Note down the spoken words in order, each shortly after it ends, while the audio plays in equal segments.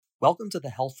Welcome to the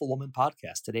Healthful Woman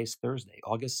Podcast. Today's Thursday,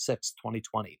 August 6th,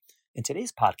 2020. In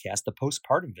today's podcast, The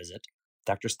Postpartum Visit,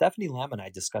 Dr. Stephanie Lamb and I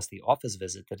discuss the office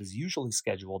visit that is usually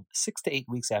scheduled 6 to 8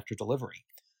 weeks after delivery.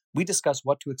 We discuss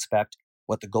what to expect,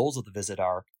 what the goals of the visit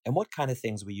are, and what kind of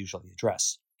things we usually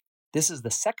address. This is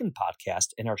the second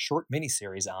podcast in our short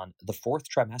mini-series on the fourth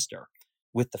trimester,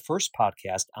 with the first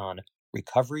podcast on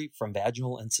recovery from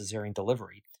vaginal and cesarean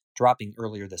delivery dropping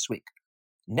earlier this week.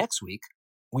 Next week,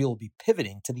 we will be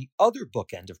pivoting to the other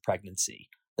bookend of pregnancy,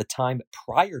 the time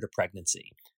prior to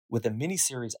pregnancy, with a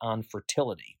mini-series on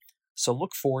fertility. So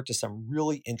look forward to some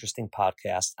really interesting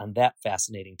podcasts on that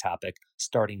fascinating topic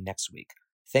starting next week.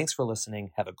 Thanks for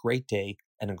listening. Have a great day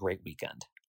and a great weekend.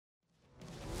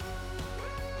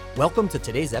 Welcome to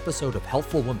today's episode of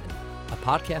Healthful Woman, a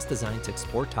podcast designed to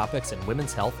explore topics in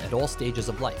women's health at all stages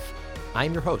of life.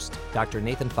 I'm your host, Dr.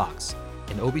 Nathan Fox,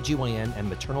 an OBGYN and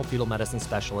maternal fetal medicine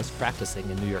specialist practicing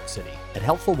in New York City. At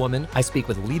Healthful Woman, I speak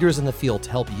with leaders in the field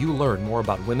to help you learn more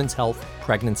about women's health,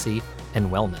 pregnancy, and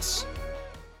wellness.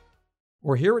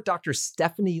 We're here with Dr.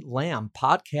 Stephanie Lamb,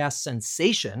 podcast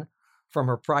sensation from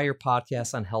her prior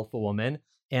podcast on Healthful Woman,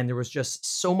 and there was just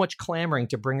so much clamoring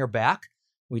to bring her back.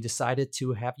 We decided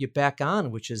to have you back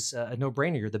on, which is a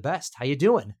no-brainer. You're the best. How you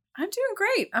doing? I'm doing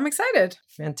great. I'm excited.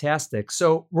 Fantastic.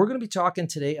 So we're going to be talking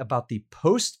today about the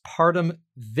postpartum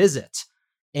visit.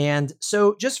 And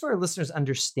so just for our listeners to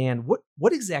understand,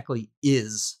 what exactly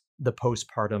is the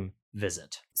postpartum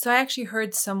visit? So I actually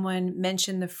heard someone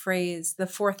mention the phrase, the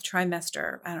fourth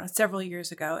trimester, I don't know, several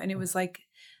years ago. And it was like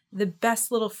the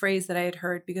best little phrase that I had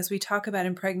heard, because we talk about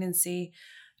in pregnancy,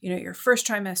 your first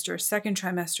trimester, second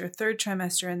trimester, third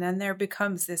trimester, and then there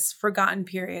becomes this forgotten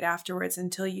period afterwards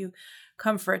until you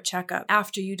come for a checkup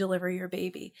after you deliver your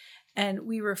baby. And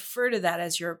we refer to that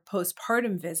as your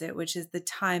postpartum visit, which is the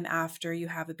time after you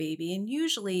have a baby. And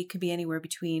usually it could be anywhere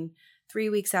between 3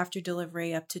 weeks after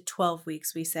delivery up to 12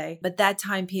 weeks, we say. But that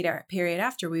time period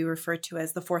after we refer to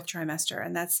as the fourth trimester.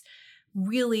 And that's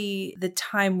really the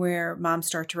time where moms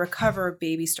start to recover,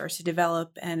 baby starts to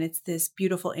develop, and it's this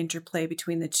beautiful interplay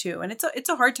between the two. And it's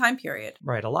a hard time period.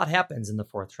 Right. A lot happens in the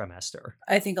fourth trimester.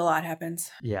 I think a lot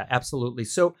happens. Yeah, absolutely.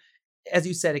 So as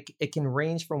you said, it can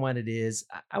range from when it is.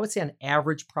 I would say on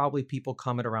average, probably people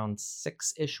come at around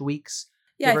 6-ish weeks.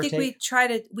 Yeah, I think we try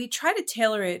to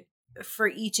tailor it for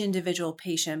each individual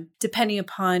patient, depending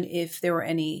upon if there were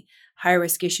any high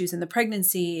risk issues in the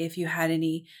pregnancy, if you had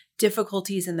any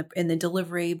difficulties in the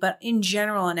delivery. But in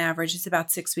general, on average, it's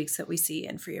about 6 weeks that we see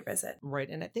in for your visit. Right.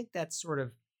 And I think that sort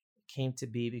of came to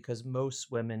be because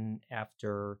most women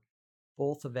after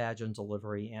both a vaginal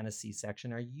delivery and a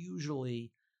C-section are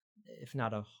usually, if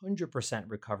not 100%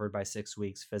 recovered by 6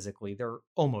 weeks physically, they're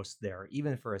almost there,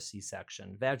 even for a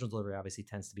C-section. Vaginal delivery obviously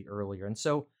tends to be earlier. And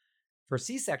so for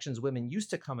C-sections, women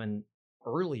used to come in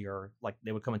earlier, like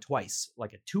they would come in twice,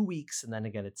 like at 2 weeks and then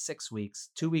again at 6 weeks.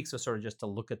 2 weeks was sort of just to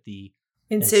look at the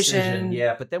incision.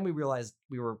 Yeah. But then we realized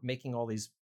we were making all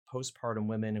these postpartum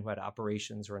women who had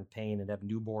operations or in pain and have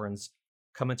newborns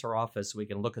come into our office so we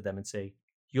can look at them and say,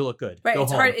 you look good. Right. Go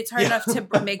It's home. hard. It's hard enough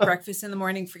to make breakfast in the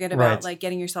morning. Forget about like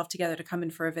getting yourself together to come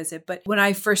in for a visit. But when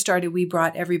I first started, we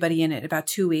brought everybody in at about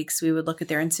 2 weeks. We would look at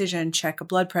their incision, check a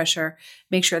blood pressure,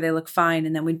 make sure they look fine.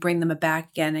 And then we'd bring them back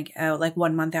again, like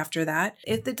 1 month after that.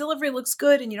 If the delivery looks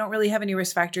good and you don't really have any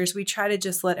risk factors, we try to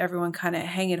just let everyone kind of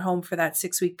hang at home for that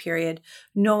 6 week period,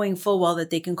 knowing full well that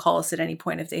they can call us at any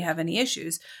point if they have any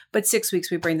issues. But 6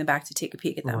 weeks, we bring them back to take a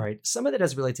peek at them. Right. Some of that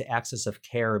is related to access of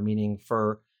care, meaning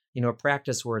for a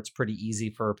practice where it's pretty easy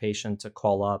for a patient to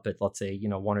call up at, let's say,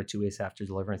 1 or 2 weeks after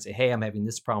delivery and say, hey, I'm having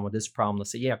this problem with this problem.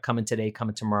 Let's say, yeah, come in today, come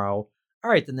in tomorrow. All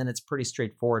right. And then it's pretty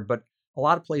straightforward. But a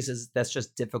lot of places that's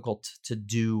just difficult to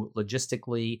do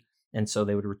logistically. And so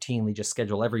they would routinely just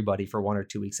schedule everybody for 1 or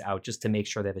 2 weeks out just to make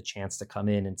sure they have a chance to come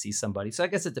in and see somebody. So I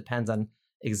guess it depends on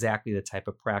exactly the type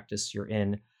of practice you're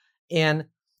in. And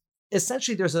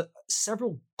essentially there's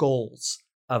several goals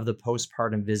of the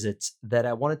postpartum visits that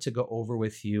I wanted to go over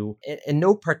with you in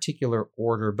no particular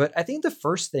order. But I think the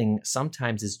first thing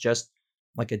sometimes is just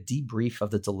like a debrief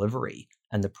of the delivery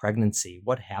and the pregnancy,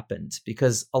 what happened,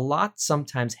 because a lot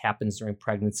sometimes happens during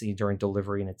pregnancy, during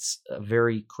delivery, and it's a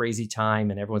very crazy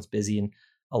time and everyone's busy. And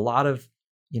a lot of,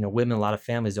 women, a lot of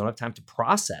families don't have time to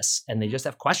process and they just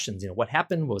have questions, what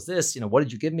happened? What was this? What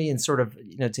did you give me? And sort of,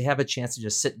 to have a chance to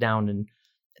just sit down and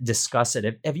discuss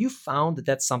it. Have you found that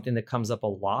that's something that comes up a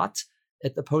lot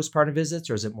at the postpartum visits,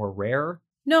 or is it more rare?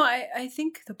 No, I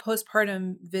think the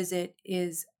postpartum visit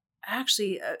is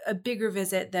actually a bigger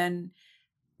visit than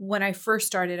when I first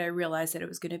started, I realized that it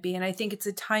was going to be. And I think it's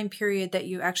a time period that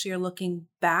you actually are looking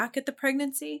back at the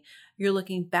pregnancy. You're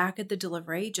looking back at the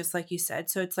delivery, just like you said.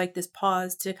 So it's like this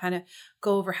pause to kind of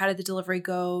go over, how did the delivery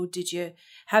go? Did you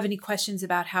have any questions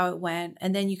about how it went?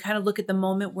 And then you kind of look at the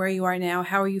moment where you are now.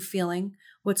 How are you feeling?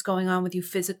 What's going on with you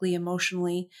physically,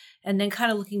 emotionally? And then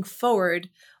kind of looking forward,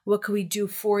 what could we do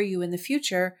for you in the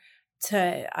future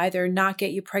to either not get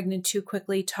you pregnant too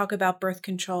quickly, talk about birth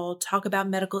control, talk about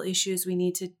medical issues we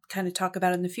need to kind of talk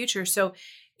about in the future. So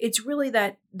it's really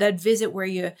that visit where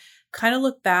you kind of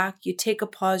look back, you take a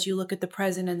pause, you look at the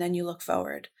present, and then you look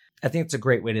forward. I think it's a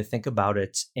great way to think about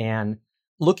it. And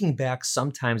looking back,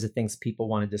 sometimes the things people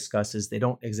want to discuss is they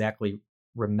don't exactly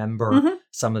remember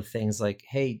some of the things like,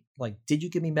 hey, like, did you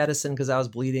give me medicine because I was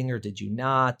bleeding or did you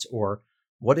not? Or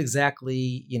what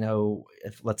exactly,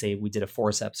 if let's say we did a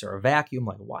forceps or a vacuum,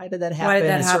 like why did that happen? Why did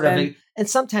that happen? And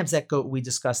sometimes we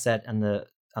discuss that on the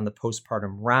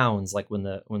postpartum rounds, like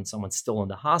when someone's still in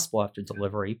the hospital after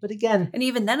delivery. But again, and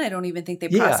even then, I don't even think they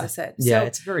process it. So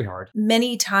it's very hard.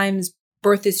 Many times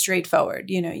birth is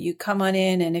straightforward. You come on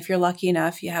in, and if you're lucky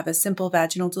enough, you have a simple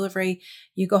vaginal delivery.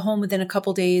 You go home within a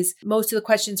couple days. Most of the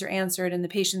questions are answered and the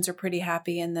patients are pretty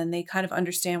happy, and then they kind of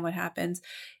understand what happens.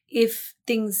 If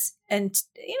things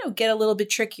get a little bit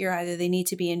trickier, either they need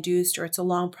to be induced or it's a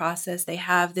long process, they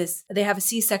have a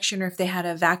C-section, or if they had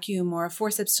a vacuum or a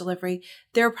forceps delivery,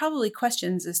 there are probably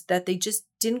questions that they just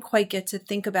didn't quite get to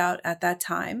think about at that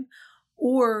time,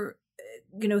 or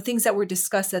things that were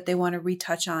discussed that they want to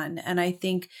retouch on. And I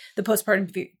think the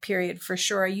postpartum period, for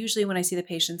sure, usually when I see the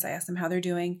patients, I ask them how they're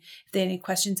doing, if they have any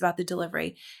questions about the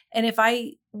delivery. And if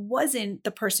I wasn't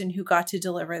the person who got to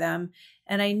deliver them,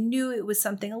 and I knew it was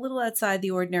something a little outside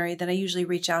the ordinary, then I usually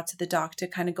reach out to the doc to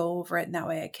kind of go over it. And that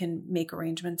way I can make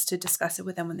arrangements to discuss it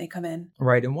with them when they come in.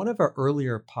 Right. In one of our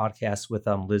earlier podcasts with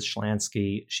Liz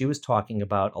Schlansky, she was talking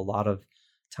about a lot of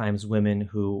times women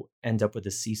who end up with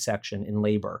a C-section in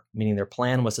labor, meaning their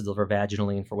plan was to deliver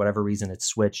vaginally, and for whatever reason it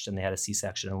switched and they had a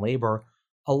C-section in labor.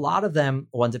 A lot of them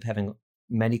will end up having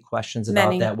many questions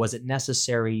about that. Was it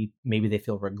necessary? Maybe they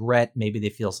feel regret. Maybe they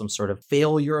feel some sort of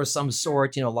failure of some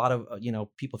sort. A lot of,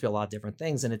 people feel a lot of different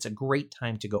things. And it's a great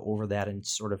time to go over that and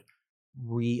sort of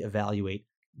reevaluate,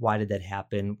 why did that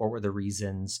happen? What were the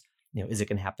reasons? Is it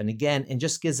going to happen again? And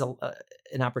just gives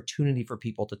an opportunity for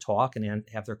people to talk and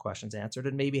have their questions answered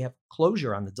and maybe have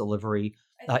closure on the delivery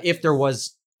if there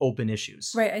was open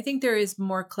issues. Right. I think there is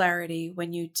more clarity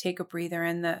when you take a breather,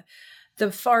 and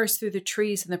the forest through the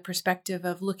trees and the perspective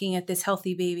of looking at this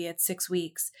healthy baby at 6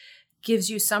 weeks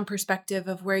gives you some perspective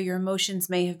of where your emotions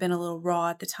may have been a little raw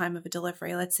at the time of a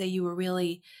delivery. Let's say you were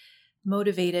really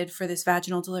motivated for this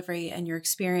vaginal delivery and your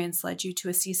experience led you to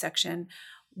a C-section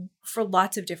for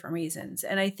lots of different reasons.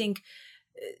 And I think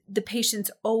the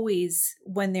patients always,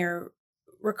 when they're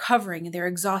recovering and they're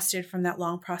exhausted from that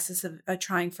long process of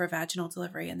trying for a vaginal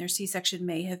delivery, and their C-section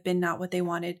may have been not what they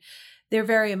wanted, they're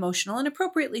very emotional, and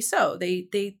appropriately so.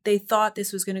 They thought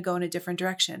this was going to go in a different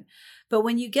direction. But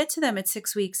when you get to them at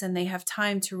 6 weeks and they have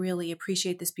time to really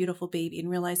appreciate this beautiful baby and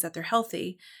realize that they're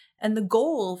healthy, and the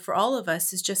goal for all of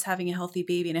us is just having a healthy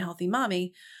baby and a healthy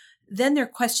mommy, then their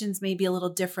questions may be a little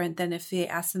different than if they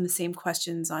ask them the same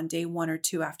questions on day 1 or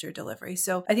 2 after delivery.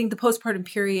 So I think the postpartum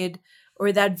period,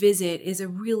 or that visit, is a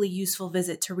really useful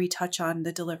visit to retouch on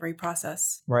the delivery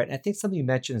process. Right. I think something you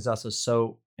mentioned is also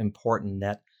so important,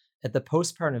 that at the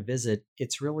postpartum visit,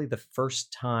 it's really the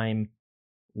first time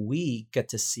we get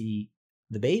to see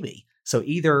the baby. So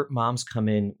either moms come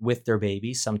in with their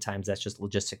baby. Sometimes that's just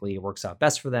logistically, it works out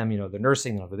best for them. They're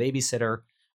nursing, they have a babysitter,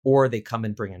 or they come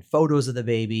and bring in photos of the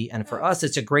baby. And for us,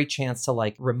 it's a great chance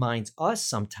to remind us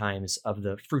sometimes of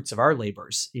the fruits of our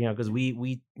labors, because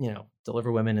we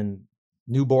deliver women and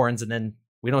newborns, and then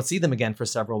we don't see them again for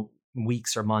several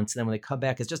weeks or months. And then when they come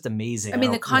back, it's just amazing. I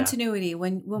mean, the continuity,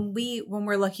 when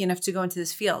we're lucky enough to go into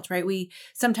this field, right? We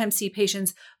sometimes see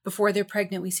patients before they're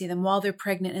pregnant, we see them while they're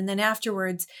pregnant. And then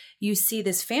afterwards you see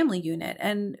this family unit.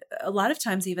 And a lot of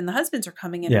times even the husbands are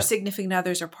coming in, or significant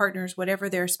others or partners, whatever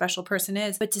their special person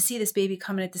is. But to see this baby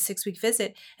come in at the 6-week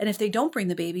visit, and if they don't bring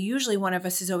the baby, usually one of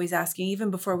us is always asking,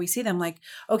 even before we see them,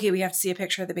 okay, we have to see a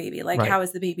picture of the baby. Right. How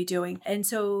is the baby doing? And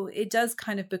so it does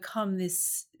kind of become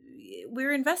this,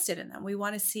 we're invested in them. We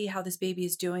want to see how this baby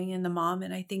is doing and the mom.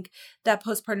 And I think that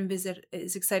postpartum visit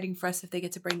is exciting for us if they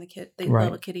get to bring the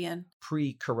little kitty in.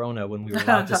 Pre-corona, when we were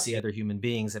allowed to see other human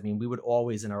beings, we would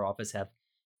always in our office have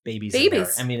babies. In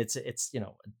there. It's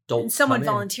adult. And someone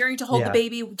volunteering to hold the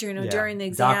baby during the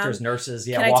exam. Doctors, nurses.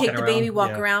 Can I take the baby,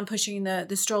 walk around, pushing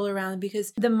the stroller around?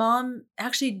 Because the mom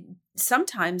actually,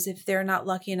 sometimes if they're not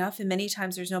lucky enough, and many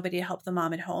times there's nobody to help the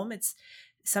mom at home,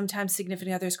 Sometimes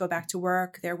significant others go back to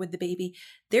work. They're with the baby.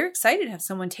 They're excited to have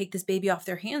someone take this baby off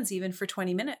their hands, even for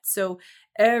 20 minutes. So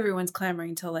everyone's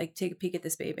clamoring to like take a peek at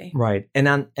this baby. Right. And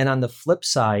on the flip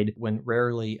side, when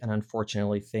rarely and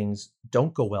unfortunately things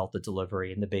don't go well at the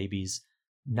delivery and the baby's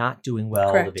not doing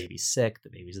well, Correct. the baby's sick, the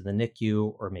baby's in the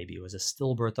NICU, or maybe it was a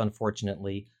stillbirth,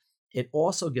 unfortunately, it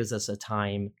also gives us a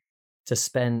time to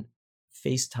spend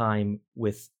FaceTime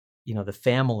with, the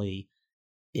family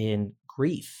in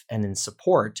grief and in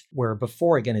support, where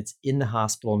before, again, it's in the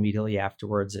hospital immediately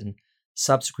afterwards and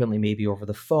subsequently maybe over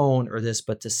the phone or this,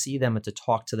 but to see them and to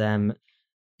talk to them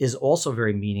is also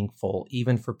very meaningful,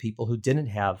 even for people who didn't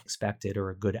have expected or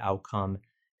a good outcome,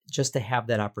 just to have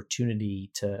that opportunity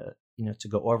to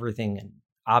go over everything. And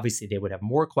obviously they would have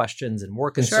more questions and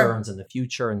more concerns in the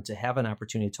future, and to have an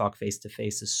opportunity to talk face to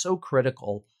face is so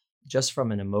critical just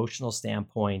from an emotional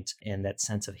standpoint and that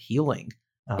sense of healing.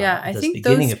 I think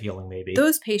beginning of healing, maybe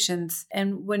those patients,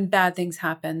 and when bad things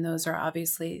happen, those are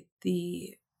obviously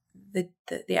the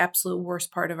absolute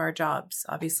worst part of our jobs.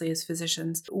 Obviously, as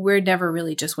physicians, we're never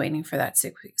really just waiting for that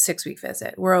 6-week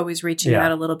visit. We're always reaching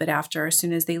out a little bit after, as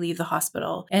soon as they leave the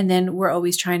hospital, and then we're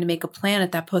always trying to make a plan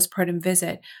at that postpartum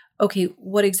visit. Okay,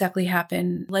 what exactly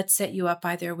happened? Let's set you up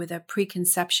either with a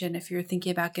preconception if you're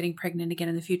thinking about getting pregnant again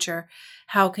in the future.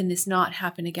 How can this not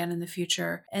happen again in the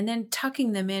future? And then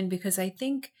tucking them in, because I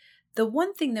think the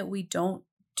one thing that we don't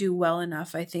do well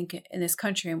enough, I think, in this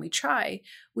country, and we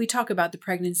talk about the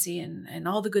pregnancy and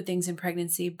all the good things in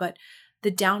pregnancy, but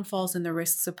the downfalls and the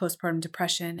risks of postpartum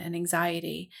depression and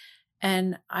anxiety.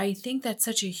 And I think that's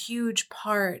such a huge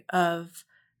part of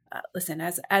listen,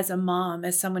 as a mom,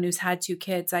 as someone who's had 2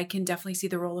 kids, I can definitely see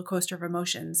the roller coaster of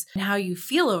emotions and how you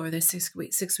feel over this 6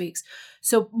 weeks.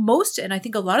 So and I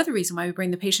think a lot of the reason why we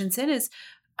bring the patients in is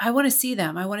I want to see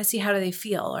them. I want to see, how do they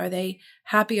feel? Are they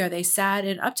happy? Are they sad?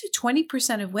 And up to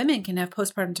 20% of women can have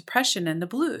postpartum depression and the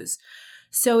blues.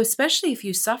 So especially if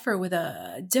you suffer with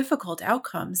a difficult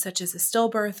outcome, such as a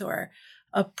stillbirth or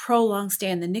a prolonged stay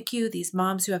in the NICU, these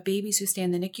moms who have babies who stay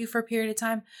in the NICU for a period of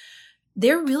time,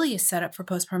 they're really a setup for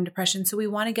postpartum depression. So we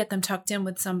want to get them tucked in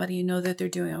with somebody and know that they're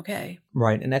doing okay.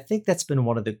 Right. And I think that's been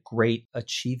one of the great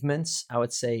achievements, I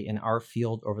would say, in our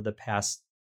field over the past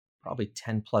probably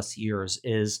 10 plus years,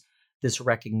 is this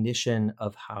recognition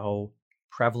of how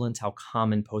prevalent, how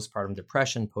common postpartum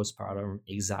depression, postpartum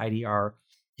anxiety are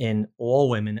in all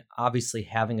women. Obviously,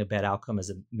 having a bad outcome is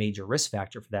a major risk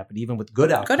factor for that. But even with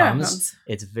good outcomes,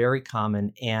 it's very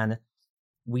common. And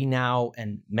we now,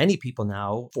 and many people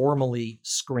now, formally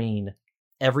screen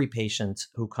every patient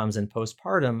who comes in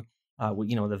postpartum with,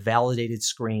 the validated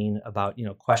screen about,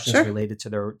 questions related to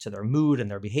their mood and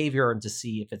their behavior, and to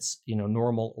see if it's,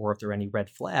 normal or if there are any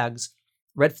red flags.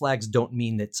 Red flags don't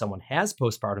mean that someone has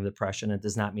postpartum depression. It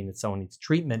does not mean that someone needs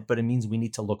treatment, but it means we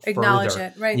need to look acknowledge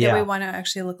further. It, right? Yeah. That we want to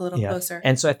actually look a little closer.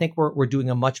 And so I think we're doing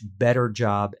a much better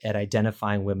job at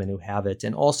identifying women who have it.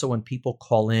 And also when people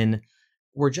call in,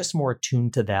 we're just more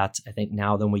attuned to that, I think,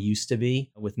 now than we used to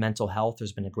be. With mental health,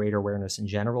 there's been a greater awareness in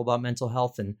general about mental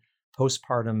health, and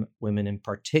postpartum women in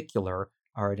particular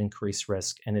are at increased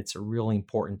risk. And it's a really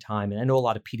important time. And I know a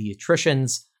lot of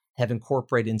pediatricians have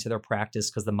incorporated into their practice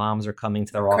because the moms are coming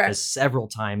to their office several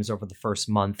times over the first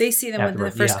month. They see them within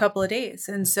the first couple of days.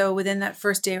 And so within that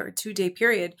first day or 2-day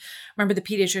period, I remember the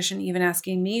pediatrician even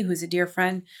asking me, who's a dear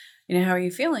friend, how are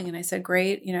you feeling? And I said,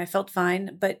 great. I felt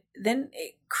fine. But then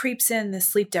it creeps in the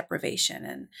sleep deprivation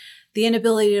and the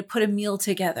inability to put a meal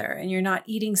together, and you're not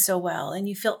eating so well and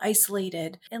you feel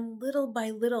isolated. And little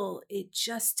by little, it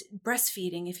just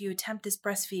breastfeeding, if you attempt this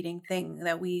breastfeeding thing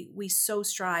that we so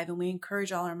strive and we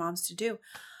encourage all our moms to do,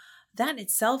 that in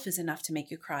itself is enough to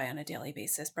make you cry on a daily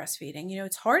basis, breastfeeding.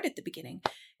 It's hard at the beginning.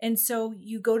 And so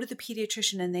you go to the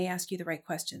pediatrician and they ask you the right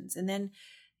questions. And then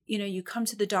you come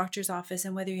to the doctor's office,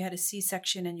 and whether you had a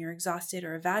C-section and you're exhausted,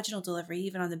 or a vaginal delivery,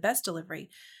 even on the best delivery,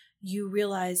 you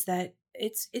realize that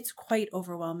it's quite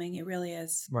overwhelming. It really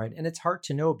is. Right. And it's hard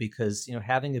to know because,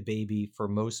 having a baby for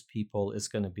most people is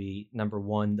going to be, number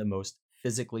one, the most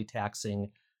physically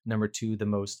taxing, number two, the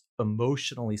most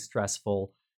emotionally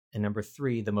stressful, and number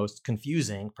three, the most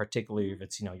confusing, particularly if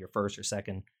it's, your first or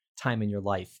second time in your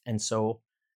life. And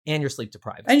you're sleep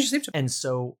deprived. And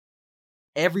so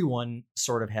everyone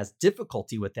sort of has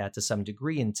difficulty with that to some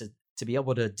degree, and to be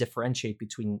able to differentiate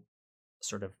between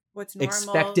sort of what's normal,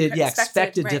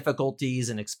 expected difficulties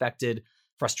and expected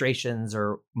frustrations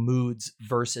or moods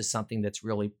versus something that's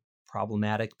really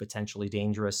problematic, potentially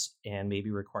dangerous, and maybe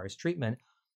requires treatment.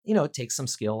 It takes some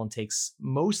skill and takes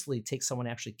someone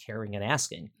actually caring and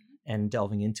asking and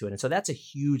delving into it. And so that's a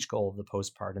huge goal of the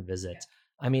postpartum visit.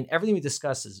 I mean, everything we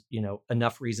discuss is,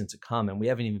 enough reason to come. And we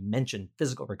haven't even mentioned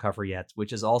physical recovery yet,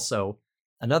 which is also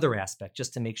another aspect,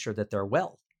 just to make sure that they're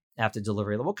well after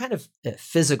delivery. What kind of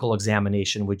physical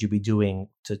examination would you be doing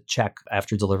to check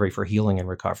after delivery for healing and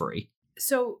recovery?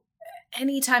 So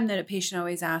anytime that a patient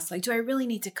always asks, like, do I really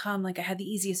need to come? Like, I had the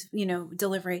easiest,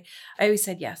 delivery. I always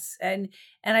said yes. And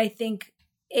I think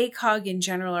ACOG in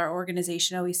general, our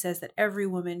organization always says that every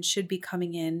woman should be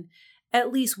coming in at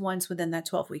least once within that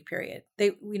 12-week period.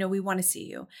 We want to see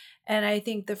you. And I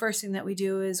think the first thing that we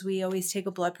do is we always take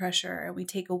a blood pressure and we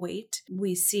take a weight.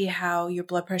 We see how your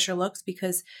blood pressure looks,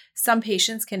 because some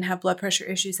patients can have blood pressure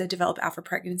issues that develop after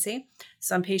pregnancy.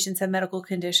 Some patients have medical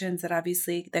conditions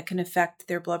that can affect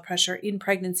their blood pressure in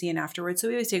pregnancy and afterwards. So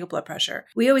we always take a blood pressure.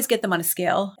 We always get them on a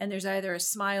scale, and there's either a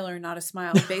smile or not a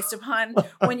smile based upon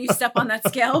when you step on that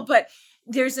scale. But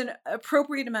there's an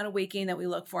appropriate amount of weight gain that we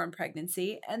look for in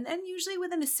pregnancy. And then usually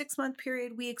within a 6-month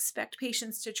period, we expect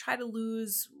patients to try to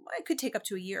lose, it could take up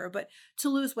to a year, but to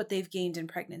lose what they've gained in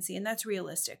pregnancy. And that's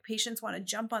realistic. Patients want to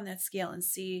jump on that scale and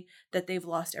see that they've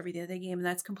lost everything that they gained. And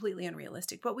that's completely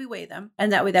unrealistic, but we weigh them.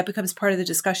 And that way that becomes part of the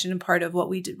discussion and part of what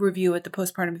we review at the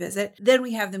postpartum visit. Then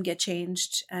we have them get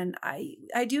changed. And I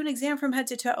do an exam from head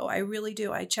to toe. I really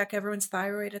do. I check everyone's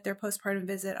thyroid at their postpartum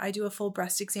visit. I do a full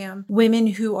breast exam. Women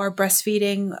who are breastfeeding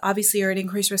obviously are at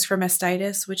increased risk for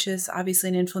mastitis, which is obviously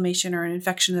an inflammation or an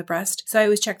infection of the breast. So I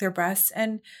always check their breasts.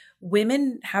 And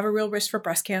women have a real risk for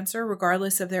breast cancer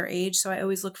regardless of their age. So I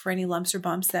always look for any lumps or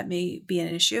bumps that may be an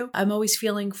issue. I'm always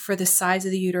feeling for the size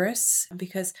of the uterus,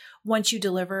 because once you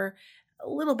deliver,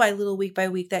 little by little, week by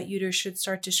week, that uterus should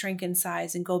start to shrink in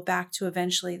size and go back to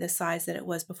eventually the size that it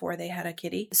was before they had a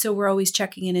kitty. So we're always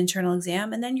checking an internal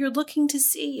exam. And then you're looking to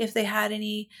see if they had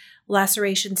any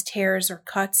lacerations, tears, or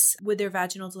cuts with their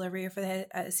vaginal delivery, or for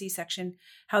the C-section,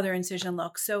 how their incision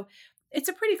looks. So it's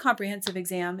a pretty comprehensive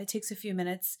exam. It takes a few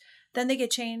minutes. Then they get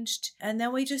changed. And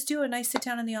then we just do a nice sit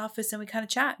down in the office and we kind of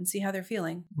chat and see how they're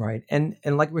feeling. Right. And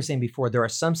like we were saying before, there are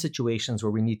some situations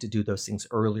where we need to do those things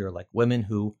earlier, like women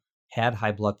who had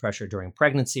high blood pressure during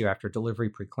pregnancy or after delivery,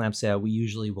 preeclampsia. We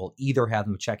usually will either have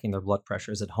them checking their blood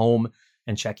pressures at home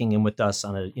and checking in with us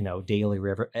on a daily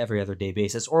or every other day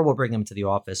basis, or we'll bring them to the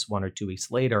office 1 or 2 weeks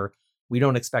later. We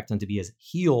don't expect them to be as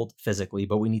healed physically,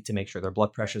 but we need to make sure their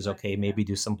blood pressure is okay, maybe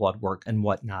do some blood work and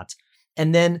whatnot.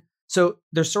 And then, so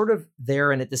they're sort of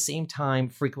there. And at the same time,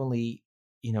 frequently,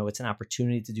 it's an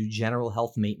opportunity to do general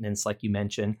health maintenance, like you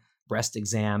mentioned, breast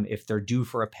exam. If they're due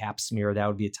for a pap smear, that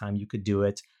would be a time you could do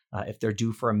it. If they're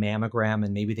due for a mammogram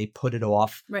and maybe they put it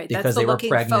off because they were pregnant.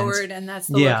 That's the looking forward, and that's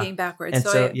the looking backwards. And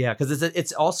so because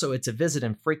it's a visit,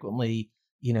 and frequently,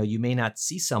 you may not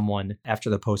see someone after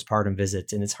the postpartum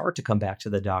visit, and it's hard to come back to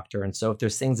the doctor. And so if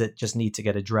there's things that just need to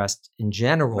get addressed in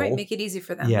general, right, make it easy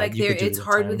for them. It's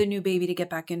hard with a new baby to get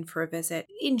back in for a visit.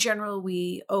 In general,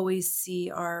 we always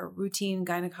see our routine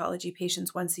gynecology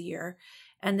patients once a year,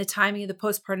 and the timing of the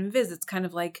postpartum visits kind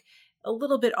of like a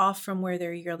little bit off from where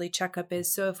their yearly checkup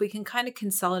is. So if we can kind of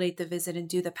consolidate the visit and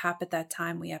do the PAP at that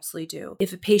time, we absolutely do.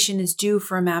 If a patient is due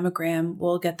for a mammogram,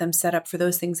 we'll get them set up for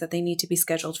those things that they need to be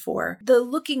scheduled for. The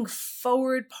looking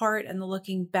forward part and the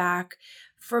looking back,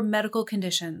 for medical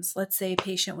conditions, let's say a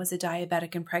patient was a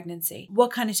diabetic in pregnancy,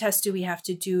 what kind of tests do we have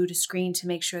to do to screen to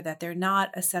make sure that they're not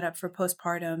a setup for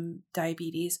postpartum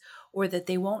diabetes, or that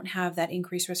they won't have that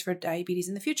increased risk for diabetes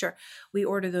in the future? We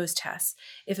order those tests.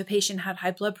 If a patient had high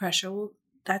blood pressure, well,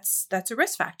 that's a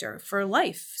risk factor for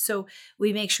life. So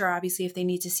we make sure, obviously, if they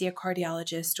need to see a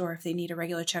cardiologist or if they need a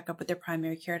regular checkup with their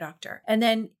primary care doctor. And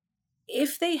then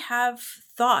if they have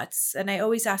thoughts, and I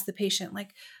always ask the patient,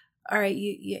 like, all right,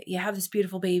 you have this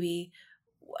beautiful baby.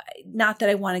 Not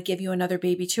that I want to give you another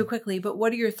baby too quickly, but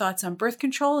what are your thoughts on birth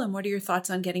control, and what are your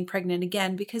thoughts on getting pregnant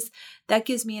again? Because that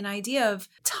gives me an idea of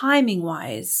timing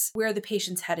wise where the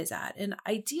patient's head is at. And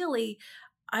ideally,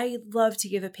 I love to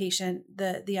give a patient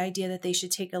the idea that they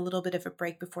should take a little bit of a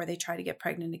break before they try to get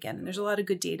pregnant again. And there's a lot of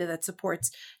good data that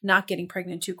supports not getting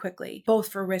pregnant too quickly, both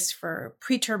for risk for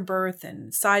preterm birth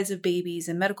and size of babies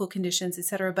and medical conditions, et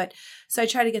cetera. But so I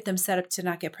try to get them set up to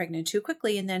not get pregnant too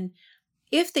quickly. And then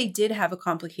if they did have a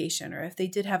complication, or if they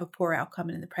did have a poor outcome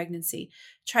in the pregnancy,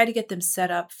 try to get them set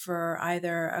up for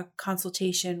either a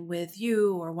consultation with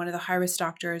you or one of the high-risk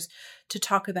doctors to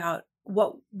talk about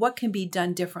what can be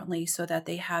done differently so that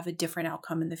they have a different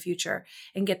outcome in the future,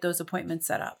 and get those appointments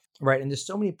set up. Right. And there's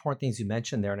so many important things you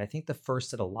mentioned there. And I think the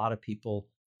first that a lot of people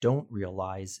don't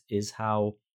realize is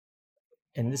how,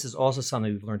 and this is also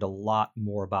something we've learned a lot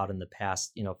more about in the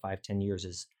past, 5-10 years,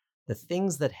 is the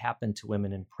things that happen to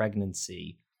women in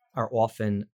pregnancy are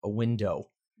often a window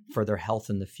for their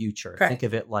health in the future. Correct. Think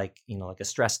of it like, like a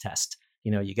stress test.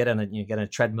 you get on a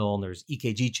treadmill and there's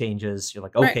EKG changes. You're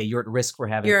like, Right. okay, you're at risk for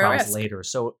having You're at problems risk. later.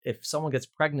 So if someone gets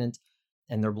pregnant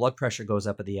and their blood pressure goes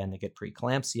up at the end, they get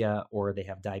preeclampsia or they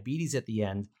have diabetes at the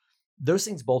end, those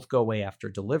things both go away after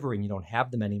delivery and you don't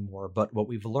have them anymore. But what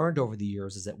we've learned over the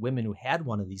years is that women who had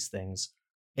one of these things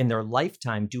in their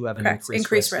lifetime do have an Correct.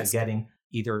 increased risk of getting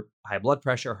either high blood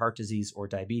pressure, heart disease, or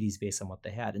diabetes based on what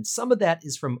they had. And some of that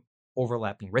is from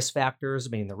overlapping risk factors. I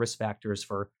mean, the risk factors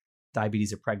for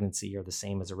diabetes of pregnancy are the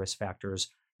same as the risk factors,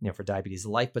 for diabetes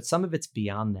of life, but some of it's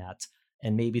beyond that.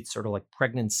 And maybe it's sort of like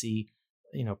pregnancy,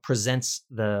 presents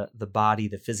the body,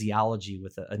 the physiology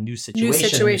with a new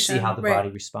situation, and you see how the right. body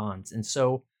responds. And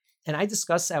so, and I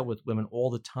discuss that with women all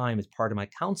the time as part of my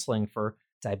counseling for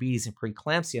diabetes and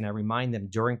preeclampsia. And I remind them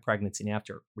during pregnancy and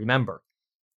after, remember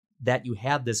that you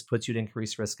had this puts you at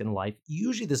increased risk in life.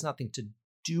 Usually there's nothing to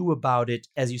do about it.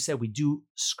 As you said, we do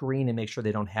screen and make sure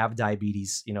they don't have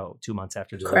diabetes, 2 months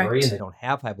after delivery. Correct. And they don't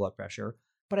have high blood pressure.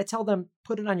 But I tell them,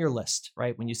 put it on your list,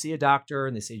 right? When you see a doctor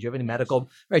and they say, do you have any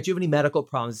medical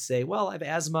problems? Say, well, I have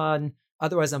asthma and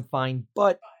otherwise I'm fine.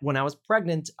 But when I was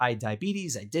pregnant, I had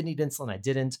diabetes. I did need insulin. I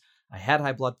didn't. I had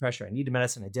high blood pressure. I needed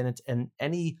medicine. I didn't. And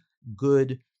any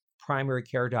good primary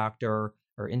care doctor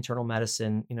or internal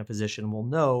medicine, physician will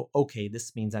know, okay,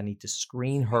 this means I need to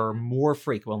screen her more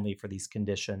frequently for these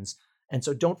conditions. And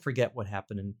so don't forget what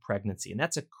happened in pregnancy. And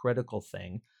that's a critical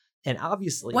thing. And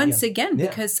obviously,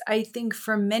 because I think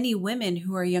for many women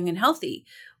who are young and healthy,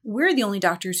 we're the only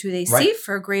doctors who they see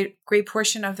for a great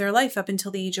portion of their life up until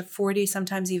the age of 40,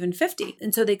 sometimes even 50.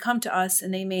 And so they come to us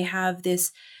and they may have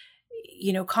this,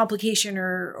 complication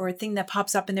or thing that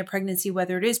pops up in their pregnancy,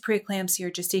 whether it is preeclampsia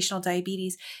or gestational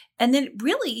diabetes. And then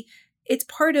really it's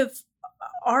part of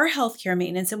our healthcare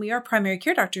maintenance. And we are primary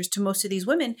care doctors to most of these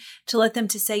women to let them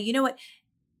to say, you know what?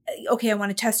 Okay, I want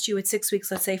to test you at 6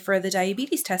 weeks, let's say, for the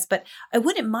diabetes test, but I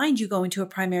wouldn't mind you going to a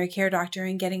primary care doctor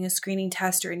and getting a screening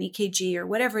test or an EKG or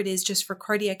whatever it is just for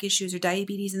cardiac issues or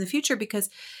diabetes in the future, because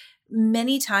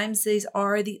many times these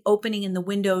are the opening in the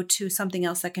window to something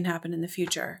else that can happen in the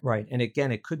future. Right. And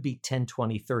again, it could be 10,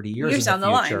 20, 30 years down in the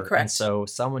future. line, correct. And so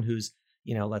someone who's,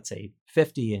 let's say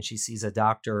 50 and she sees a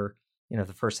doctor, the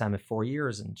first time in 4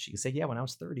 years, and she can say, yeah, when I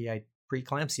was 30, I had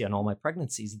preeclampsia in all my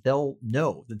pregnancies, they'll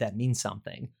know that means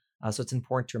something. So it's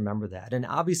important to remember that. And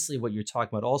obviously what you're talking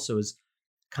about also is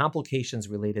complications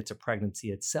related to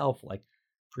pregnancy itself, like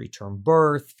preterm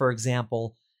birth, for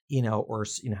example, or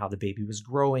how the baby was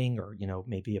growing, or,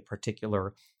 maybe a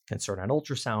particular concern on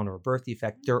ultrasound or a birth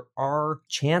defect. There are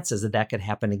chances that could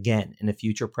happen again in a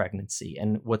future pregnancy.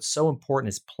 And what's so important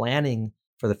is planning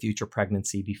for the future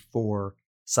pregnancy before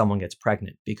someone gets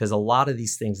pregnant, because a lot of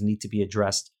these things need to be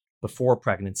addressed before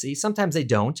pregnancy. Sometimes they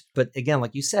don't. But again,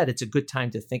 like you said, it's a good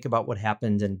time to think about what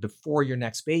happened. And before your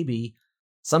next baby,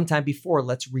 sometime before,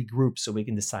 let's regroup so we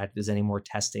can decide if there's any more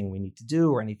testing we need to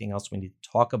do or anything else we need to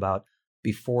talk about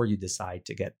before you decide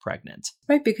to get pregnant.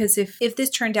 Right, because if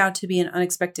this turned out to be an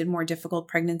unexpected, more difficult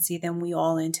pregnancy than we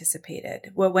all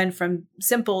anticipated, what went from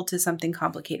simple to something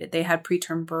complicated, they had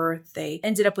preterm birth, they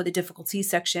ended up with a difficult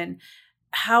C-section,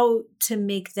 how to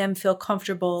make them feel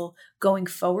comfortable going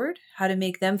forward, how to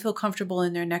make them feel comfortable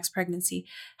in their next pregnancy,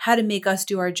 how to make us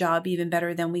do our job even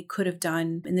better than we could have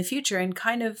done in the future. And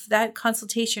kind of that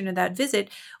consultation or that visit,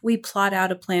 we plot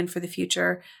out a plan for the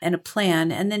future and a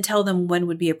plan, and then tell them when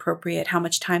would be appropriate, how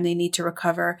much time they need to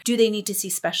recover. Do they need to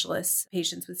see specialists,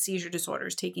 patients with seizure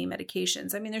disorders, taking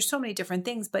medications? I mean, there's so many different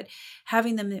things, but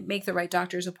having them make the right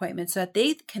doctor's appointment so that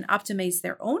they can optimize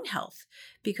their own health,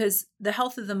 because the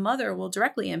health of the mother will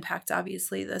directly impact,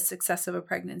 obviously, the success of a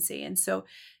pregnancy. And so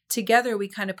together we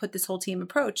kind of put this whole team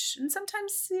approach. And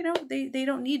sometimes, they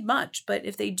don't need much, but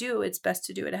if they do, it's best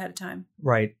to do it ahead of time.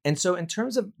 Right. And so in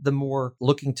terms of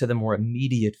looking to the more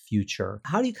immediate future,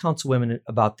 how do you counsel women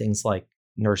about things like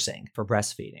nursing for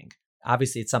breastfeeding?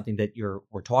 Obviously, it's something that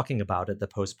we're talking about at the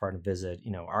postpartum visit.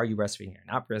 Are you breastfeeding or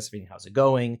not breastfeeding? How's it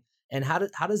going? And how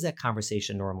does that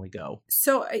conversation normally go?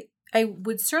 So I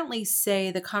would certainly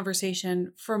say the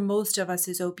conversation for most of us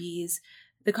as OBs,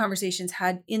 the conversations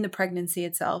had in the pregnancy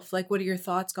itself. Like, what are your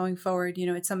thoughts going forward?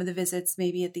 At some of the visits,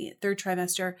 maybe at the third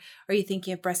trimester, are you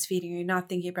thinking of breastfeeding? Are you not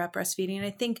thinking about breastfeeding? And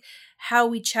I think how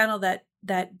we channel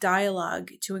that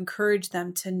dialogue to encourage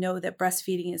them to know that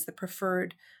breastfeeding is the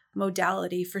preferred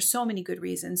modality for so many good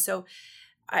reasons. So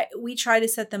we try to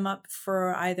set them up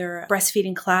for either a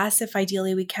breastfeeding class, if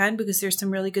ideally we can, because there's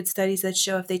some really good studies that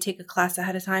show if they take a class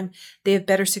ahead of time, they have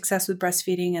better success with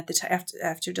breastfeeding at the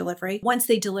after delivery. Once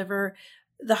they deliver,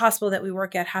 the hospital that we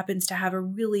work at happens to have a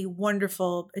really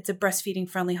wonderful, it's a breastfeeding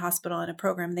friendly hospital and a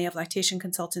program. They have lactation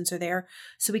consultants are there.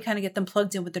 So we kind of get them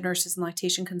plugged in with the nurses and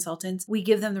lactation consultants. We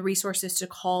give them the resources to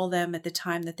call them at the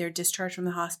time that they're discharged from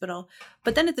the hospital.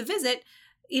 But then at the visit,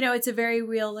 it's a very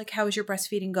real, like, how is your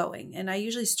breastfeeding going? And I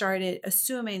usually start it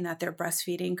assuming that they're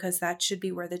breastfeeding because that should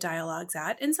be where the dialogue's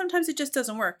at. And sometimes it just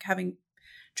doesn't work. Having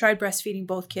tried breastfeeding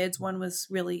both kids, one was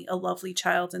really a lovely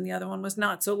child and the other one was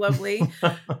not so lovely,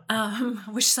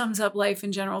 which sums up life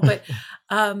in general. But,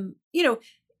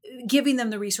 giving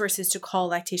them the resources to call a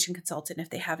lactation consultant if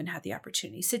they haven't had the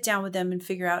opportunity, sit down with them and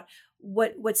figure out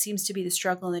what seems to be the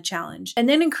struggle and the challenge, and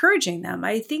then encouraging them.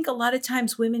 I think a lot of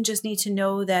times women just need to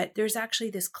know that there's actually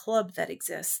this club that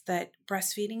exists, that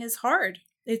breastfeeding is hard.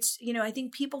 It's, I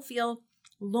think people feel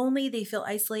lonely, they feel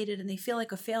isolated, and they feel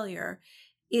like a failure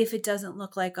if it doesn't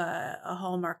look like a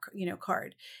Hallmark,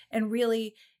 card. And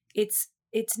really, it's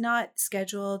not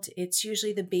scheduled. It's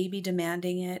usually the baby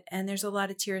demanding it. And there's a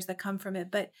lot of tears that come from it.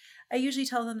 But I usually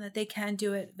tell them that they can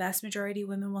do it. Vast majority of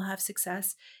women will have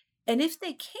success. And if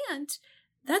they can't,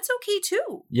 that's okay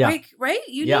too. Yeah. Right?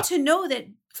 You need to know that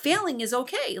failing is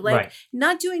okay. Like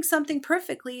not doing something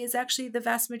perfectly is actually the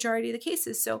vast majority of the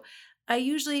cases. So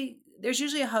there's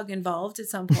usually a hug involved at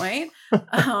some point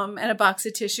and a box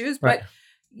of tissues. But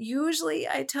usually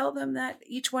I tell them that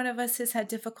each one of us has had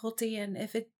difficulty. And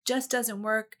if it just doesn't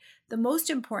work, the most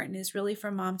important is really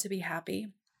for mom to be happy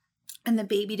and the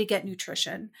baby to get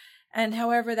nutrition. And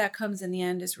however that comes in the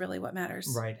end is really what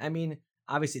matters. Right. I mean,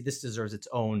 obviously this deserves its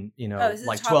own,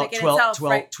 like 12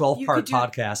 part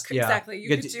podcast. Exactly. You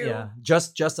could do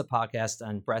just a podcast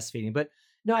on breastfeeding. But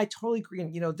no, I totally agree.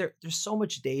 And, there's so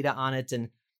much data on it. And,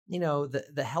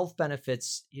 the health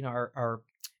benefits, are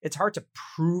it's hard to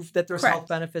prove that there's health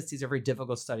benefits. These are very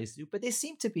difficult studies to do, but they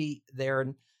seem to be there,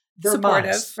 and they're supportive,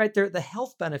 modest, right? The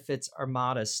health benefits are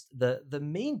modest. The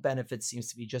main benefit seems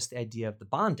to be just the idea of the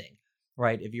bonding,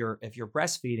 right? If you're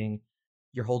breastfeeding,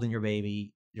 you're holding your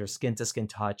baby, your skin to skin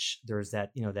touch. There's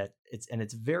that,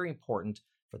 it's very important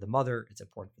for the mother. It's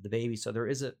important for the baby. So there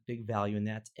is a big value in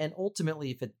that. And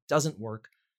ultimately, if it doesn't work,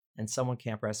 and someone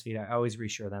can't breastfeed, I always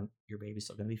reassure them, your baby's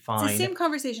still going to be fine. It's the same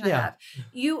conversation I have.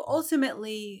 You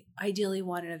ultimately, ideally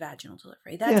wanted a vaginal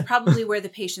delivery. That's probably where the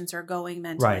patients are going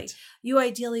mentally. Right. You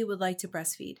ideally would like to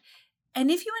breastfeed. And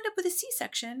if you end up with a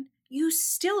C-section, you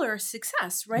still are a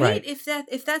success, right?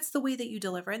 If that's the way that you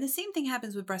deliver. And the same thing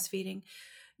happens with breastfeeding.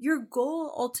 Your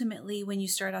goal ultimately when you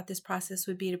start out this process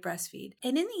would be to breastfeed.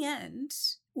 And in the end,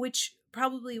 which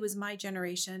probably was my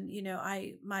generation,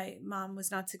 my mom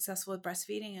was not successful with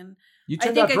breastfeeding, and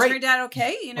I think I turned out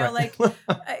okay.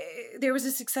 There was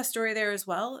a success story there as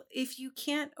well. If you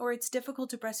can't, or it's difficult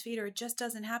to breastfeed, or it just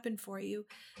doesn't happen for you,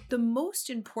 the most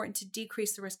important to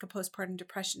decrease the risk of postpartum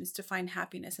depression is to find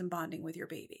happiness and bonding with your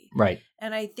baby. Right.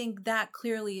 And I think that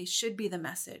clearly should be the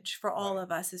message for all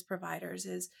of us as providers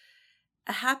is,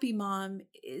 a happy mom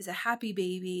is a happy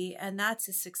baby, and that's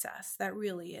a success. That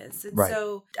really is. And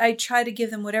so I try to give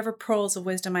them whatever pearls of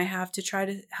wisdom I have to try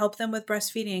to help them with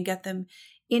breastfeeding and get them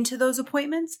into those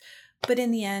appointments. But in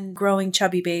the end, growing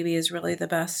chubby baby is really the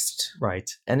best.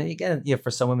 Right. And again, for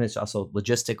some women, it's also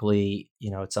logistically,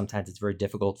 sometimes it's very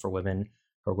difficult for women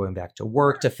who are going back to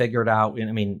work to figure it out.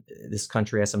 I mean, this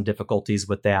country has some difficulties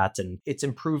with that, and it's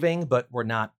improving, but we're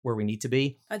not where we need to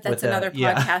be. That's another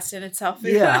podcast in itself.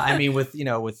 Yeah. I mean, with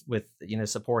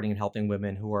supporting and helping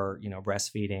women who are,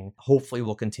 breastfeeding, hopefully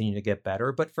we'll continue to get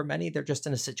better. But for many, they're just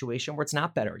in a situation where it's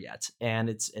not better yet. And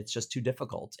it's just too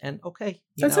difficult. And okay,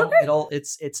 it's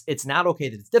not okay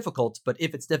that it's difficult, but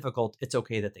if it's difficult, it's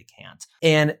okay that they can't.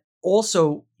 And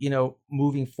also,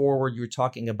 moving forward, you're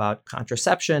talking about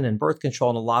contraception and birth control.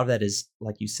 And a lot of that is,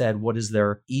 like you said, what is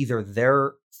either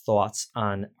their thoughts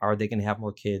on, are they going to have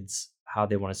more kids, how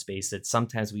they want to space it.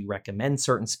 Sometimes we recommend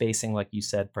certain spacing, like you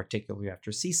said, particularly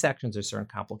after C-sections or certain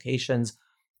complications.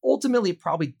 Ultimately, it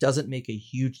probably doesn't make a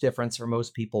huge difference for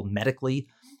most people medically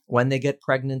when they get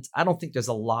pregnant. I don't think there's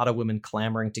a lot of women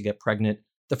clamoring to get pregnant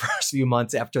the first few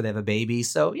months after they have a baby.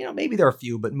 So, maybe there are a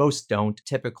few, but most don't.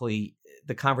 Typically,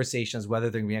 the conversation is whether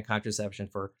they're going to be on contraception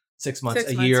for 6 months,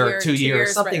 a year, 2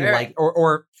 years, something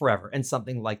or forever, and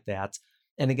something like that.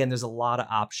 And again, there's a lot of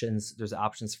options. There's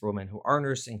options for women who are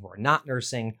nursing, who are not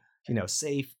nursing,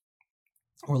 safe,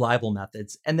 reliable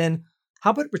methods. And then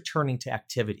how about returning to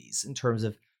activities in terms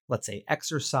of, let's say,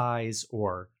 exercise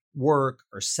or work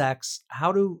or sex?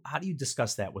 How do you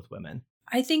discuss that with women?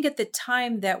 I think at the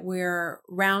time that we're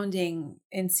rounding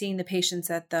and seeing the patients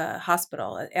at the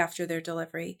hospital after their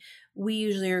delivery, we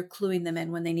usually are cluing them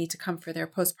in when they need to come for their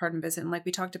postpartum visit. And like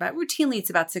we talked about, routinely it's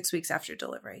about 6 weeks after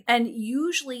delivery. And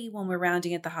usually when we're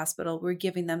rounding at the hospital, we're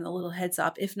giving them the little heads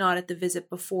up, if not at the visit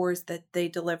before that they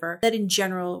deliver, that in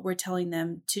general, we're telling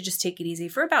them to just take it easy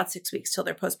for about 6 weeks till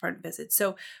their postpartum visit.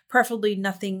 So preferably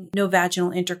nothing, no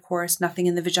vaginal intercourse, nothing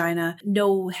in the vagina,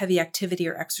 no heavy activity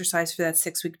or exercise for that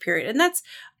 6-week period. And that's,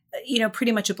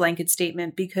 pretty much a blanket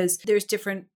statement because there's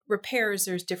different repairs,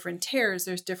 there's different tears,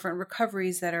 there's different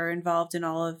recoveries that are involved in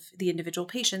all of the individual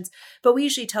patients. But we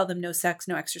usually tell them no sex,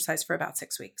 no exercise for about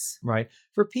 6 weeks. Right.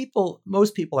 For people,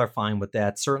 most people are fine with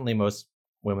that. Certainly most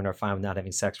women are fine with not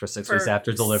having sex for 6 weeks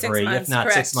after delivery, 6 months, if not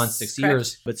correct. 6 months, 6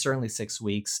 years, but certainly 6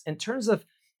 weeks. In terms of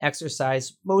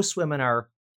exercise, most women are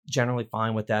generally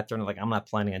fine with that. They're like, I'm not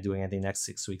planning on doing anything next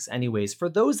 6 weeks anyways. For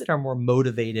those that are more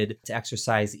motivated to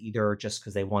exercise, either just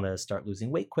because they want to start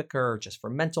losing weight quicker, or just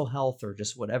for mental health, or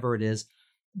just whatever it is,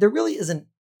 there really isn't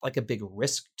like a big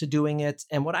risk to doing it.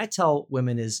 And what I tell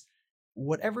women is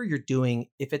whatever you're doing,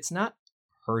 if it's not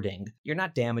hurting, you're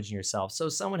not damaging yourself. So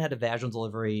someone had a vaginal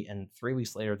delivery and 3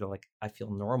 weeks later, they're like, I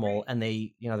feel normal. And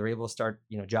they, they're able to start,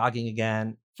 jogging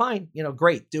again. Fine.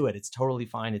 Great. Do it. It's totally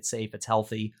fine. It's safe. It's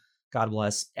healthy. God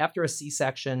bless. After a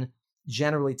C-section,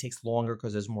 generally takes longer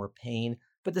because there's more pain.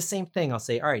 But the same thing, I'll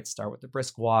say, all right, start with a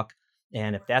brisk walk.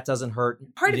 And if that doesn't hurt,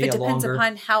 part of it depends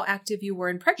upon how active you were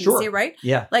in pregnancy, Sure. right?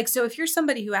 Yeah. Like, so if you're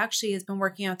somebody who actually has been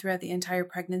working out throughout the entire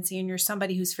pregnancy and you're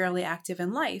somebody who's fairly active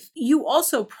in life, you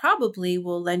also probably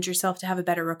will lend yourself to have a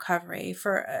better recovery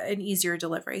for an easier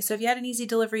delivery. So if you had an easy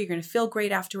delivery, you're going to feel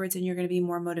great afterwards and you're going to be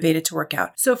more motivated to work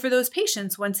out. So for those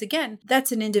patients, once again,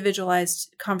 that's an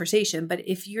individualized conversation. But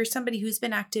if you're somebody who's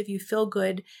been active, you feel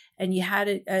good, and you had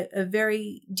a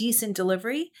very decent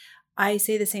delivery, I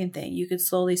say the same thing. You could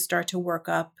slowly start to work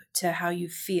up to how you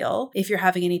feel. If you're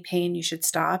having any pain, you should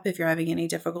stop. If you're having any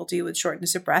difficulty with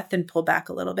shortness of breath, then pull back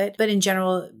a little bit. But in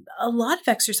general, a lot of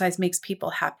exercise makes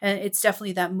people happy. And it's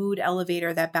definitely that mood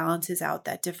elevator that balances out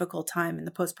that difficult time in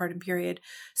the postpartum period.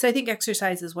 So I think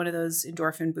exercise is one of those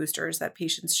endorphin boosters that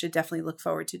patients should definitely look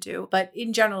forward to do. But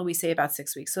in general, we say about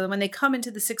 6 weeks. So when they come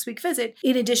into the 6-week visit,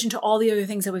 in addition to all the other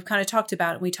things that we've kind of talked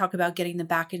about, and we talk about getting them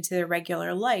back into their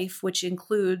regular life, which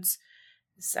includes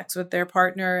sex with their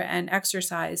partner and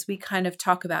exercise, we kind of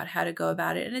talk about how to go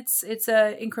about it. And it's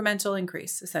a incremental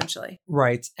increase, essentially.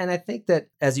 Right. And I think that,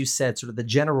 as you said, sort of the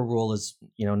general rule is,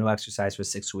 no exercise for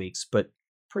 6 weeks. But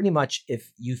pretty much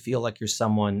if you feel like you're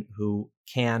someone who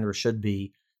can or should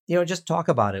be, just talk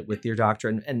about it with your doctor.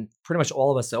 And pretty much all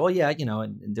of us say, oh, yeah,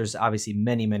 and there's obviously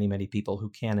many, many, many people who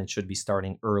can and should be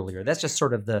starting earlier. That's just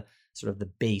sort of the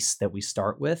base that we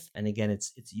start with. And again,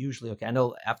 it's usually okay. I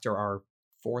know after our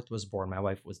fourth was born, my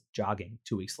wife was jogging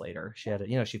 2 weeks later. She had,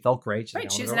 she felt great.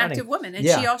 She was an active woman. And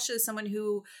she also is someone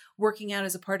who working out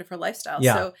is a part of her lifestyle.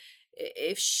 Yeah. So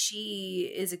if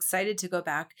she is excited to go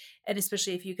back, and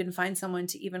especially if you can find someone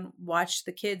to even watch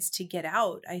the kids to get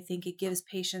out, I think it gives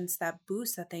patients that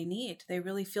boost that they need. They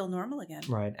really feel normal again.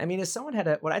 Right. I mean, if someone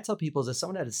had what I tell people is if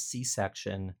someone had a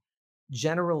C-section,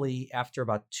 generally after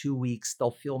about 2 weeks, they'll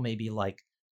feel maybe like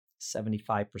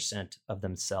 75% of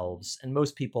themselves. And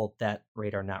most people at that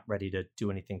rate are not ready to do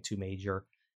anything too major.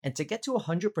 And to get to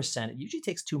 100%, it usually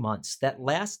takes 2 months. That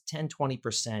last 10,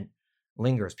 20%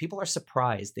 lingers. People are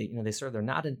surprised. They're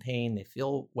not in pain. They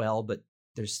feel well, but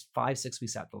there's 5-6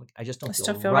 weeks after, like, I just don't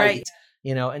feel right.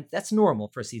 And that's normal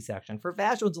for a C-section. For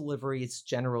vaginal delivery, it's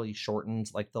generally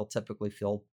shortened. Like they'll typically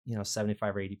feel,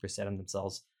 75 or 80% of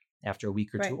themselves after a week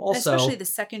or two. Also, especially the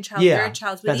second child, third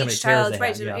child, with each child,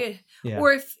 right? Yeah.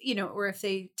 Or if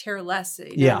they tear less,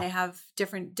 and they have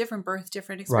different birth,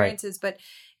 different experiences. Right. But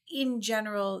in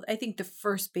general, I think the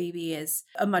first baby is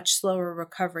a much slower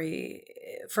recovery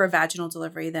for a vaginal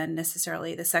delivery than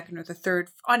necessarily the second or the third,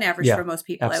 on average, for most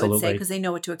people, absolutely. I would say, because they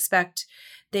know what to expect.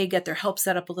 They get their help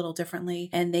set up a little differently,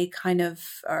 and they kind of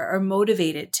are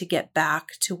motivated to get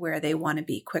back to where they want to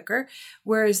be quicker.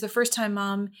 Whereas the first time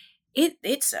mom,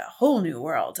 it's a whole new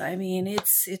world. I mean,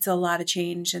 it's a lot of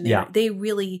change, and they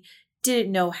really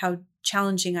didn't know how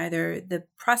challenging either the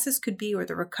process could be or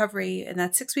the recovery in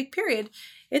that 6-week period.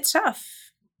 It's tough.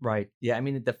 Right. Yeah. I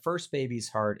mean, the first baby's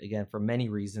hard, again, for many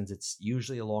reasons. It's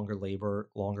usually a longer labor,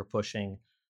 longer pushing,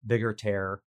 bigger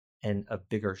tear, and a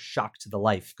bigger shock to the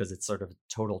life because it's sort of a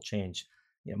total change.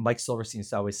 Mike Silverstein used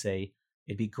to always say,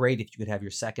 it'd be great if you could have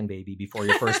your second baby before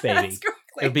your first baby.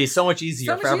 It would be so much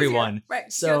easier for everyone.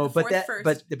 Right. So, but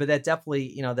that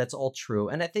definitely, that's all true.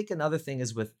 And I think another thing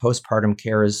is with postpartum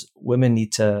care is women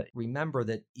need to remember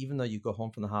that even though you go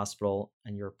home from the hospital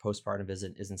and your postpartum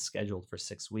visit isn't scheduled for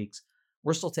 6 weeks,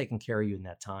 we're still taking care of you in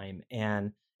that time.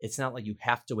 And It's not like you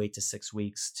have to wait to 6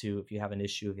 weeks to, if you have an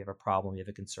issue, if you have a problem, you have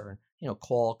a concern,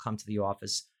 call, come to the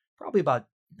office. Probably about,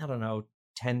 10%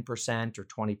 or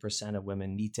 20% of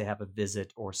women need to have a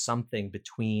visit or something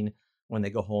between when they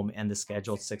go home and the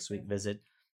scheduled 6-week visit.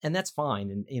 And that's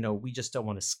fine. And, we just don't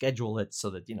want to schedule it so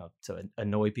that, to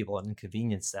annoy people and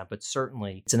inconvenience them. But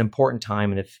certainly it's an important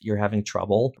time. And if you're having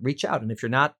trouble, reach out. And if you're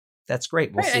not, that's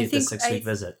great. We'll see you at the 6-week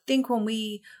visit. I think when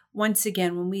we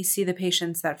see the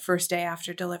patients that first day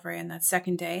after delivery and that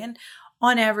second day, and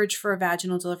on average for a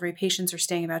vaginal delivery, patients are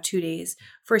staying about 2 days.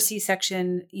 For a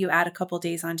C-section, you add a couple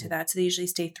days onto that. So they usually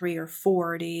stay 3 or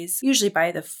 4 days. Usually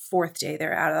by the 4th day,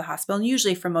 they're out of the hospital, and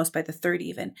usually for most by the 3rd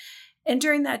even. And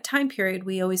during that time period,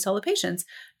 we always tell the patients,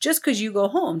 just because you go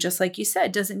home, just like you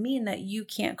said, doesn't mean that you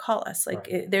can't call us.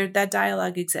 That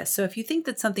dialogue exists. So if you think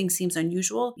that something seems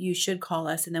unusual, you should call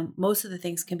us. And then most of the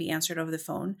things can be answered over the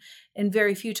phone. And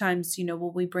very few times,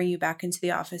 will we bring you back into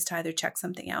the office to either check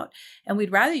something out. And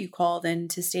we'd rather you call than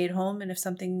to stay at home. And if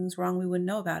something's wrong, we wouldn't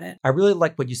know about it. I really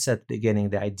like what you said at the beginning,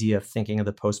 the idea of thinking of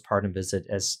the postpartum visit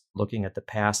as looking at the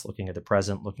past, looking at the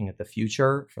present, looking at the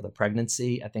future for the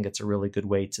pregnancy. I think it's a really good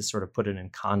way to sort of put it in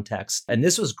context. And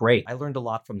this was great. I learned a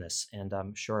lot from this, and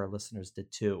I'm sure our listeners did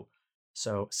too.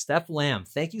 So Steph Lamb,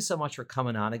 thank you so much for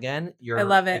coming on again. I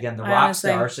love it. Again, the rock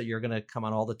star, so you're going to come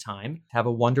on all the time. Have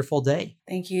a wonderful day.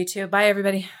 Thank you too. Bye,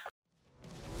 everybody.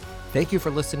 Thank you for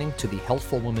listening to the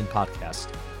Healthful Woman podcast.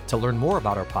 To learn more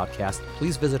about our podcast,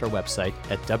 please visit our website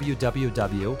at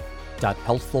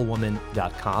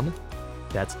www.healthfulwoman.com.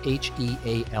 That's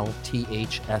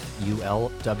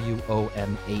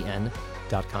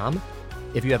HEALTHFULWOMAN.com.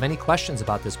 If you have any questions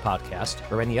about this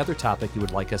podcast or any other topic you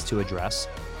would like us to address,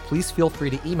 please feel free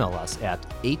to email us at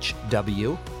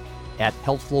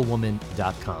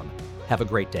hw@healthfulwoman.com. Have a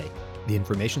great day. The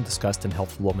information discussed in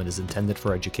Healthful Woman is intended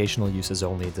for educational uses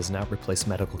only and does not replace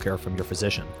medical care from your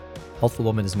physician. Healthful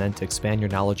Woman is meant to expand your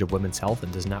knowledge of women's health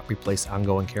and does not replace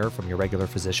ongoing care from your regular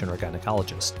physician or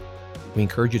gynecologist. We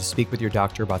encourage you to speak with your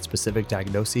doctor about specific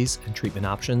diagnoses and treatment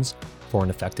options for an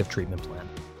effective treatment plan.